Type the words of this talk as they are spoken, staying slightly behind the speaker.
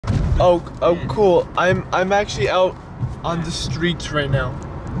Oh, cool. I'm actually out on the streets right now.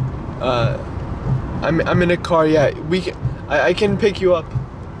 I'm in a car. Yeah, I can pick you up.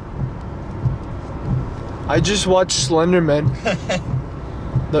 I just watched Slender Man.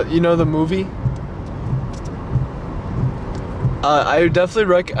 You know the movie? I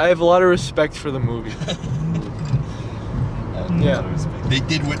definitely I have a lot of respect for the movie. Yeah. They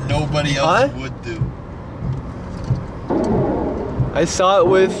did what nobody else would do. I saw it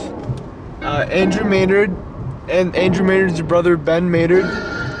with Andrew Maynard and Andrew Maynard's brother Ben Maynard,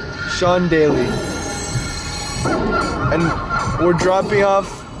 Sean Daly. And we're dropping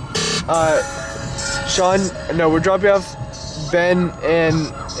off we're dropping off Ben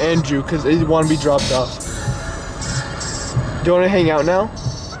and Andrew because they want to be dropped off. Do you want to hang out now?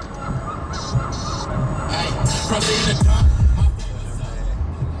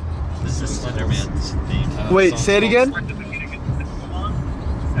 This is Slender Man's theme. Wait, say it again? I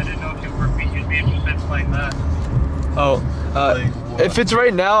didn't know if you'd be interested in playing that. Oh, if it's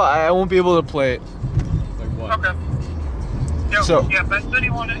right now, I won't be able to play it. Like what? Okay. Yeah, Ben said he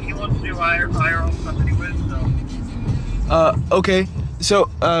wants to do IRL stuff anyways, so. Okay. So,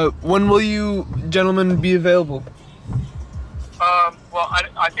 when will you gentlemen be available? Well,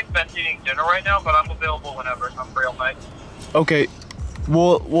 I think Ben's eating dinner right now, but I'm available whenever. I'm free all night. Okay.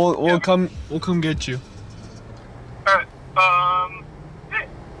 We'll come get you. Alright,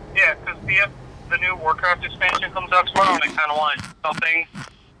 yeah, because the new Warcraft expansion comes out tomorrow, and I kind of want to do something,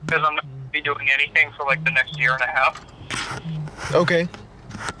 because I'm not going to be doing anything for like the next year and a half. Okay.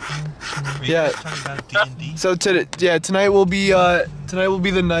 Yeah. D&D? So tonight will be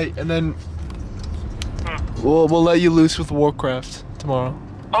the night, and then we'll let you loose with Warcraft tomorrow.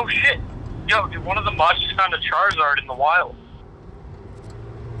 Oh shit! Yo, dude, one of the mods just found a Charizard in the wild.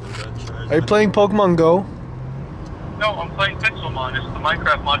 Are you playing Pokemon Go? No, I'm playing Pixelmon. It's the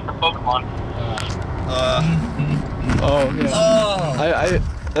Minecraft mod for Pokemon. Oh yeah.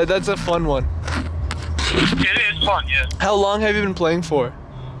 That's a fun one. It is fun, yes. How long have you been playing for?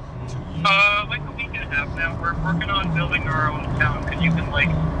 Like a week and a half now. We're working on building our own town, because you can, like,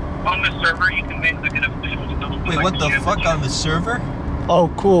 on the server, you can make, like, an official town. Wait, what the fuck, on the server? Oh,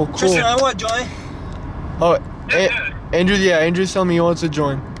 cool. Tristan, I want to join. Oh, Yeah. Andrew's telling me he wants to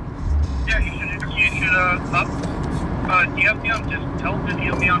join. Yeah, you should DM me on tell him to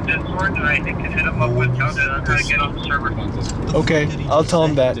DM me on Discord, and I can hit him up with how to get on the server. Okay, I'll tell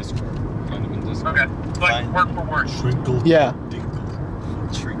him that. Okay, like, word for word. Trinkle. Yeah.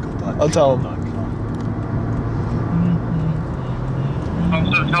 I'll tell him.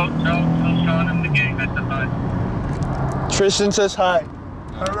 So tell Sean and the gang I said hi. Tristan says hi.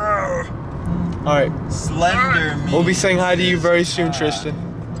 Hello. Alright. Slender Man. We'll be saying hi to you very soon, Tristan.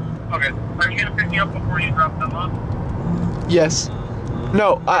 Okay, are you gonna pick me up before you drop them off? Yes.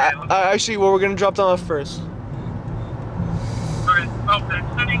 No, I actually, well, we're gonna drop them off first. Alright, I'm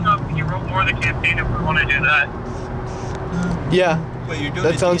setting up the Hero More the campaign if we want to do that. Yeah. Wait, you're doing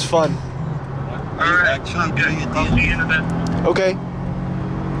That sounds fun. Are you actually doing it, I'll see you in a bit. Okay.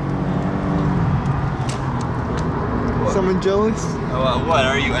 Someone jealous? What,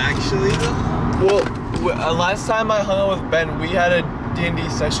 are you actually though? Well, last time I hung out with Ben, we had a D&D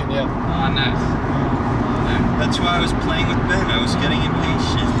session, yeah. Oh, nice. That's why I was playing with Ben. I was getting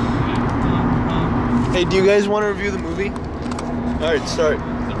impatient. Hey, do you guys want to review the movie? Alright, start.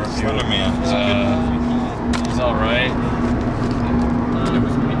 Slender Man. It's a good movie. It's alright. It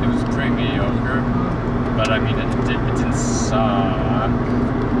was pretty mediocre, but I mean, it didn't suck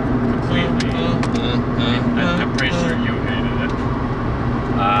completely. I'm pretty sure you hated it.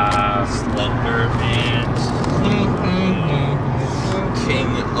 Slender Man. King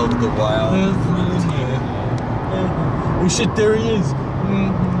of the Wild. Oh shit, there he is.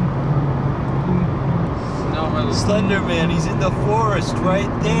 No, Slender Man, he's in the forest right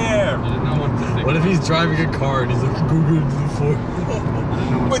there. I didn't know what to think. What if he's driving a car and he's like, go into the forest?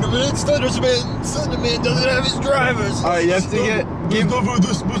 Wait a minute, Slender Man doesn't have his drivers. Alright, you have to give never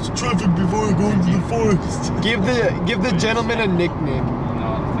this much traffic before we go into the forest. give the gentleman a nickname.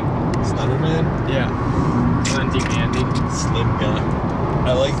 Slender Man? Yeah. Andy. Slim guy. I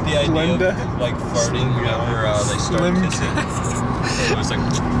like the idea Slender. of like farting whenever they start Slim kissing. It was like,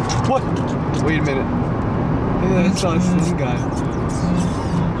 What? Wait a minute. That's not a slim guy.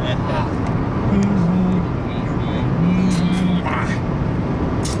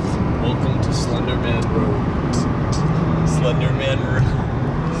 Welcome to Slender Man Road. Slender Man Road.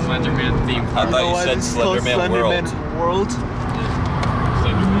 Slender Man theme I park. thought you Why said this is called Slender Man World. World?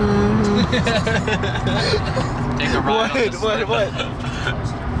 Slender Man. Take a ride on the What?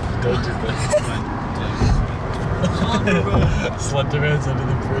 Don't do this. Slenderman's under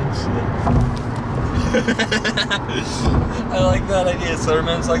the bridge. I like that idea.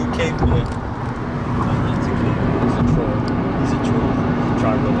 Slenderman's like a caveman. He's a troll. He's a troll.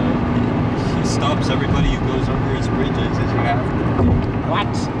 Tribal man. He stops everybody who goes over his bridges as you have.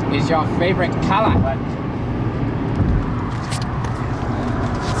 What is your favorite color?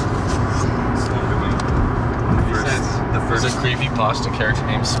 Slenderman. There's a creepypasta character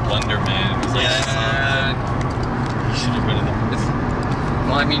named Splendor Man. He's like, he should have been in the movie.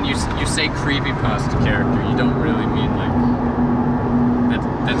 Well, I mean, you say creepypasta character, you don't really mean like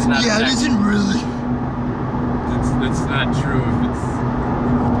that's not. Yeah, it isn't really. That's not true. If it's,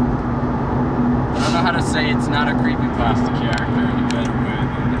 I don't know how to say it's not a creepypasta character any better way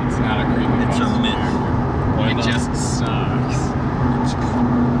than it's not a creepypasta. It's a myth. It just sucks.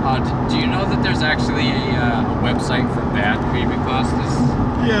 Do you know that there's actually a website for bad creepypastas?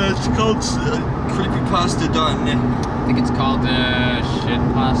 Yeah, it's called creepypasta.net. I think it's called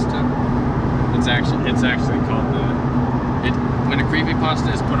shitpasta. It's actually called when a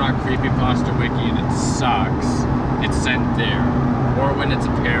creepypasta is put on Creepypasta Wiki and it sucks, it's sent there. Or when it's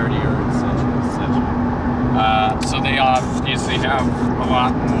a parody or etc. So they obviously have a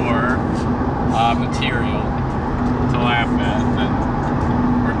lot more material to laugh at than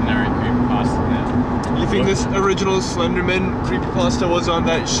ordinary creepypasta now. You think this original Slenderman creepypasta was on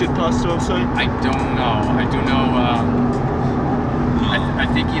that shitpasta website? I don't know. I do know. I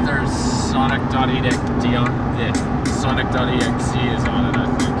think either Sonic.exe is on it. I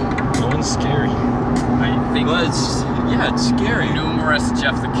think. No one's scary. I think. But it's scary. Numerous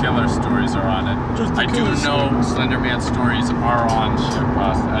Jeff the Killer stories are on it. I do know Slenderman stories are on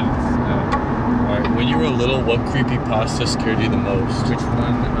shitpasta. Alright, when you were little, what creepypasta scared you the most? Which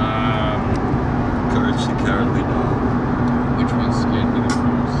one? Courage the Cowardly Dog. Which one scared me the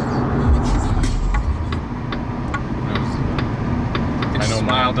most? I know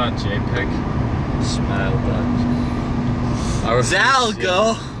Smile.jpg.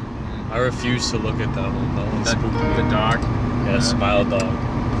 Zalgo! I refuse to look at that one. That one's spooky. The dog. Yeah, Smile Dog.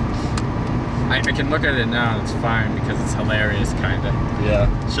 I can look at it now and it's fine because it's hilarious, kinda.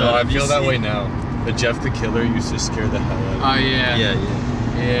 Yeah. So No, I have you feel that seen- way now. But Jeff the Killer used to scare the hell out of me. Oh yeah.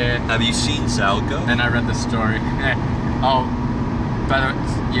 Yeah. Have you seen Zalgo? Then I read the story. Oh, by the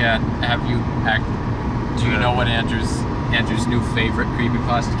way, yeah. Do you know what Andrew's new favorite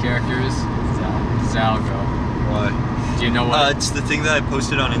creepypasta character is? Zalgo. Why? Do you know what? It's the thing that I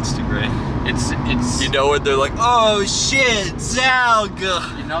posted on Instagram. It's You know what they're like? Oh shit,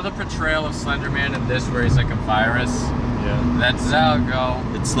 Zalgo! you know the portrayal of Slenderman in this where he's like a virus. Yeah. That's Zalgo.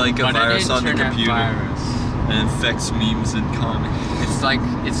 It's like a But virus an on the internet computer. virus. And infects memes and comics. It's like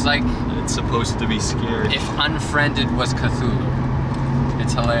It's supposed to be scary. if Unfriended was Cthulhu.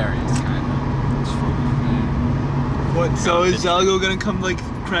 It's hilarious, kind of. It's funny. What? So is Zalgo gonna come like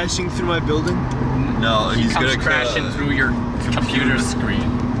crashing through my building? No, He he's comes gonna crashing through your computer screen.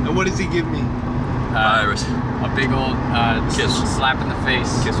 And what does he give me? virus. A big old Kiss. slap in the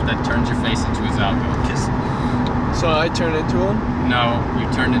face Kiss. that turns your face into a Zalgo. Kiss. So I turn into him? No, you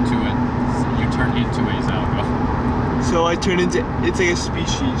turn into a Zalgo. So I turn into, it's like a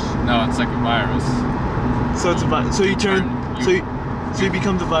species. No, it's like a virus. So it's a virus. So you turn, you- so you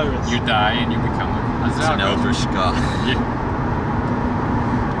become the virus. You die and you become a It's an Zalgo. overshot. Yeah.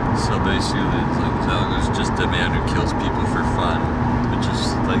 So basically, it's like Zalgo's just a man who kills people for fun, which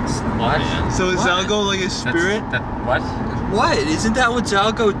is like What? man. So is What? Zalgo like a spirit? What? What? Isn't that what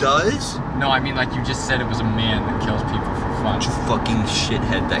Zalgo does? No, I mean like you just said it was a man that kills people for fun. Bunch of fucking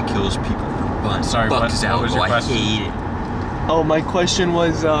shithead that kills people for fun. Sorry, Fuck what Zalgo, was your I question? hate it. Oh, my question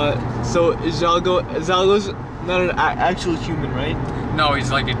was, so is Zalgo's not an actual human, right? No,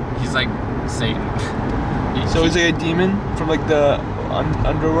 he's like Satan. So he's like a demon from like the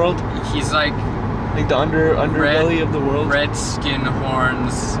underworld, He's like like the underbelly of the world. red skin,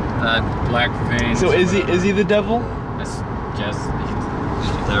 horns, black veins. So is he the devil? I guess.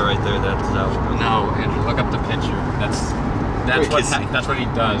 That right there, that's Zalgo. No, Andrew, look up the picture. That's Wait, what he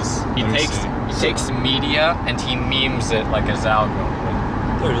does. He Let me takes see. he takes media and he memes it like a Zalgo.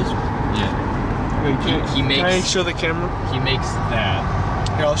 There it is. Yeah, Wait, He can I makes- show the camera? he makes that.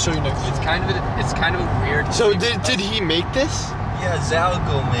 Here, I'll show you next. It's kind of a weird. So did he make this? Yeah,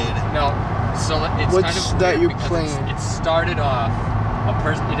 Zalgo made it. No, so it's What's kind of that weird you're because playing? It started off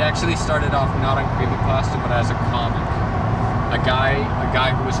It actually started off not on creepypasta, but as a comic. A guy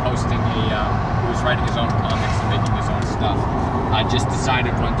who was hosting who was writing his own comics and making his own stuff. I just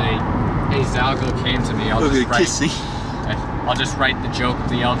decided one day, hey, Zalgo came to me. I'll just write the joke of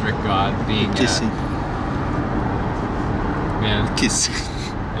the Eldritch God being kissing. Yeah. Kissing.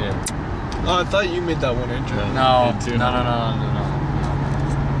 Yeah. Oh, I thought you made that one, Andrew. No. It's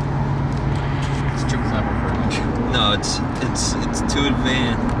too clever for Andrew. No, it's too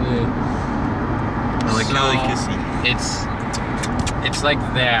advanced. Yeah. I like how they kiss you. It's like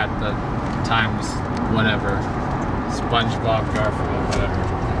that, but times whatever. SpongeBob, Garfield, whatever.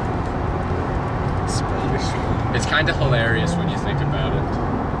 It's kind of hilarious when you think about it.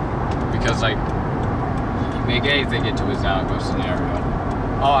 Because, like, you make anything into a Zalgo scenario.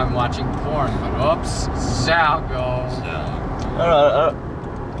 Oh, I'm watching porn, but oops, Zalgo.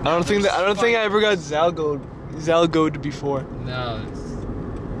 I don't think I ever got Zalgoed before. No, it's...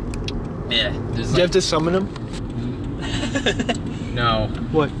 Yeah. Do you have to summon him? No.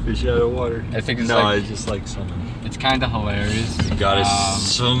 What? Fish out of water. I think it's no, like... I just like summon. It's kind of hilarious. You gotta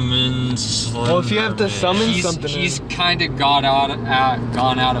summon. Well, if you have to summon something, he's kind of gone out of.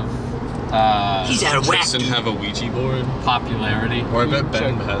 He's out of whack. Doesn't have a Ouija board. Popularity. Or I bet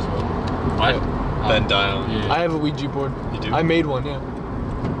Ben has one. What? Ben Dial. Yeah. I have a Ouija board. You do? I made one, yeah.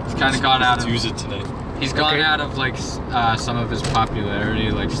 He's kind of gone out of. Use it tonight. He's gone out of like some of his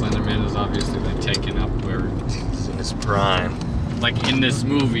popularity. Like Slenderman is obviously like taken up where He's in his prime. like in this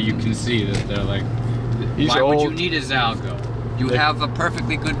movie you can see that they're like, why would you need a Zalgo? You have a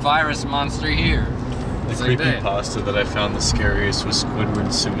perfectly good virus monster here. The It's like that. creepypasta that I found the scariest was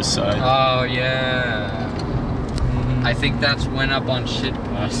Squidward's suicide. Oh yeah. I think that's went up on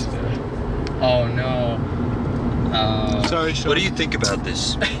shitpasta. Oh no. Sorry, Sean. What do you think about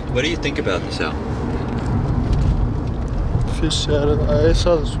this? What do you think about this, Al? Fish out of... I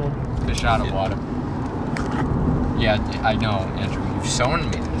saw this one. Fish out of water. Yeah, I know, Andrew. You've shown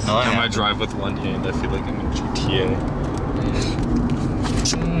me this. Anytime I drive with one hand, I feel like I'm in GTA.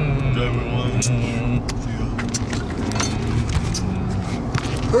 Drive with one hand.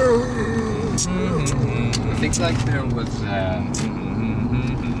 I think like there was.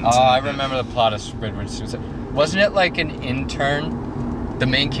 Oh, I remember the plot of Squidward's Suicide. Wasn't it like an intern? The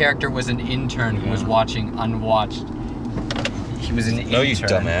main character was an intern who was watching Unwatched. He was an intern. No, you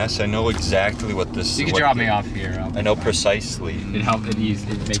dumbass. I know exactly what this is. You can drop me off here. I know precisely. It helps. It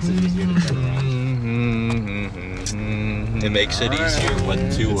makes it easier to get around. It makes it easier when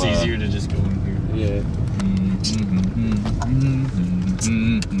to. It's easier to just go in here.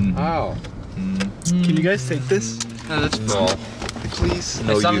 Yeah. Ow. Can you guys take this? No, that's No. Please?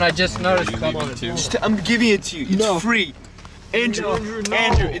 No, it's something you- I just noticed. Come on. I'm giving it to you. It's No. free. Andrew, no.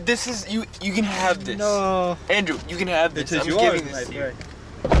 Andrew, this is you. You can have this. No. Andrew, you can have this. It's I'm yours. giving this to you.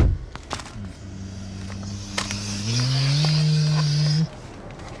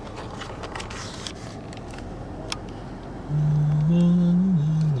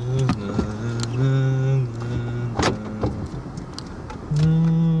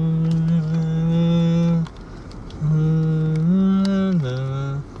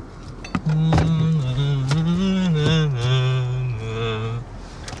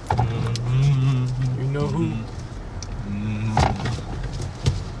 You know who?